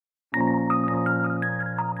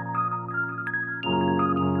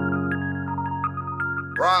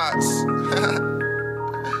Rods.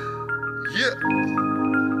 Yeah.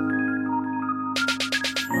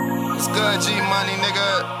 What's good, G Money,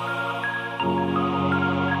 nigga?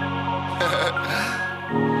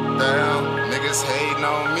 Damn, niggas hating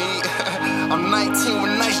on me. I'm 19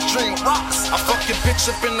 with nice dream rocks. I fuck your bitch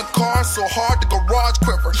up in the car, so hard the garage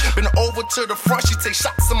quiver. Been over to the front, she take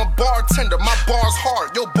shots. I'm a bartender. My bar's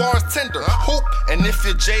hard, your bar's tender. Hoop, and if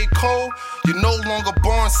you're J. Cole, you're no longer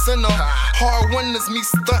born sinner. Hard winners meet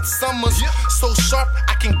stunt summers. So sharp,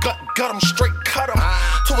 I can gut 'em, straight cut 'em.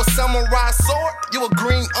 To a samurai sword, you a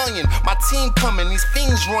green onion. My team coming, these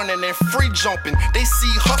fiends running and free jumping. They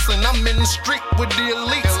see hustling, I'm in the street with the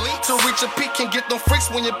elites. To reach a peak, can get them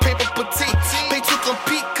freaks when your paper petite. Pay to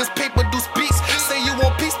compete, cause paper do speaks. Say you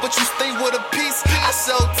want peace, but you stay with a piece. I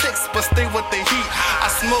sell ticks, but stay with the heat. I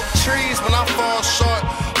smoke trees when I fall short.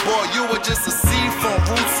 Boy, you were just a seed from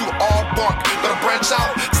roots to all bark. Better branch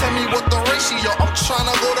out, tell me what the ratio. I'm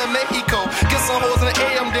tryna go to Mexico. Get some hoes in the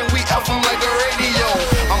AM, then we F them like the radio.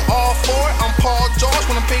 I'm all for it, I'm Paul George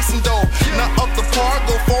when I'm pacing dough. Not up the par,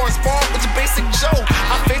 go far as far with your basic Joe.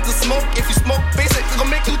 I face the smoke, if you smoke basic, it's gonna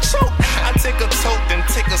make you choke. I take a toke, then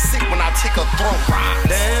take a sip when I take a throat.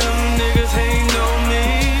 Damn, niggas hating on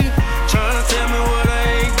me, tryna tell me what I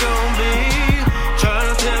ain't gon' be,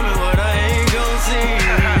 tryna tell me what I ain't gon' see.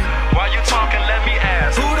 Why you talking? Let me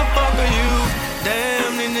ask. Who the fuck are you?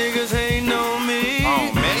 Damn, these niggas hating on me,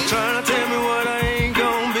 tryna tell me what I ain't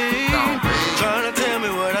gon' be, tryna tell me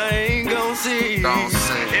what I ain't gon' see.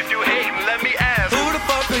 If you hating, let me ask. Who the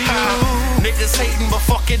fuck are you? Niggas hating, but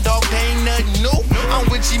fuck it, dog, they ain't nothing new. I'm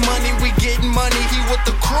with G Money, we getting money, he with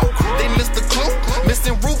the crew. They missed the clue,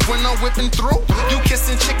 missing roof when I'm whipping through. You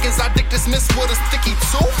kissing chickens, I dick this miss with a sticky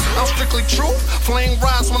tooth. I'm strictly true, flame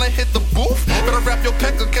rise when I hit the booth. Better wrap your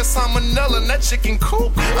pecker, cause I'm Manila and that chicken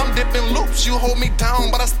coop. I'm dipping loops, you hold me down,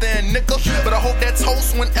 but I stand nickel. But I hope that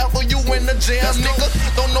toast whenever you in the jam, nigga.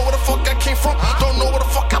 Don't know where the fuck I came from, don't know what the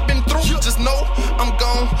fuck I've been through. Just know I'm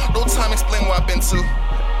gone, no time explain where I've been to.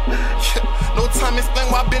 No time explain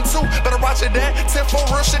where I've been to. Better watch it, dad. 10 for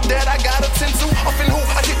real shit, dad. I got a 10 to. Off in who?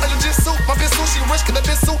 I keep a legit suit. My bitch suit, she rich, cause I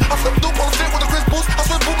been suit. I flip through on the fit with a Chris boost. I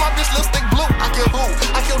switch boot, my bitch lipstick blue. I kill who?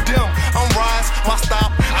 I kill them. I'm rise, my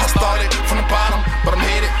stop. I started from the bottom, but I'm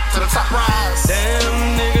headed to the top. Rise.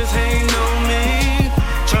 Damn, niggas hating on me,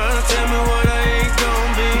 tryna tell me what I ain't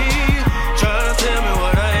gon' be, tryna tell me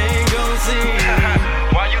what I ain't gon' see.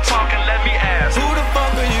 Why you talking? Let me ask. Who the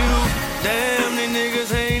fuck are you? Damn, these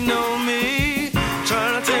niggas hating on me,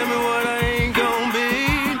 tryna tell me what I ain't gon'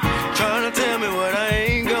 be, tryna tell me what I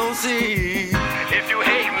ain't gon' see. If you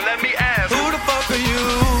hating, let me ask. Who the fuck are you?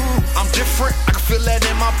 I'm different, I can feel that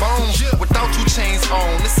in my bones. Without 2 chains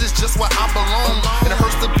on, this is just where I belong. And it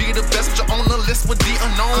hurts to be the best, but you're on the list with the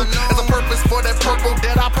unknown. There's a purpose for that purple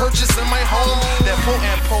that I purchased in my home. That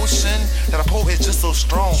potent potion, that I pour is just so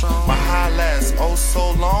strong. My high lasts oh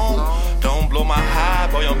so long. Don't blow my high,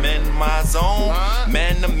 boy, I'm in my zone.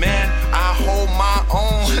 Man to man, I hold my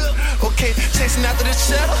own. Okay, chasing after this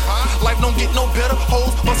cheddar. Life don't get no better.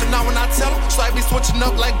 Hoes busting out when I tell them. So I be switching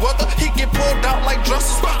up like weather. He get pulled out like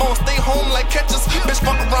dressers. On stay home like catchers. Bitch,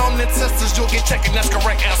 fuck around and testers. You'll get checking, that's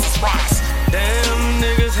correct answers. Rise. Damn,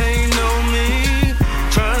 niggas hating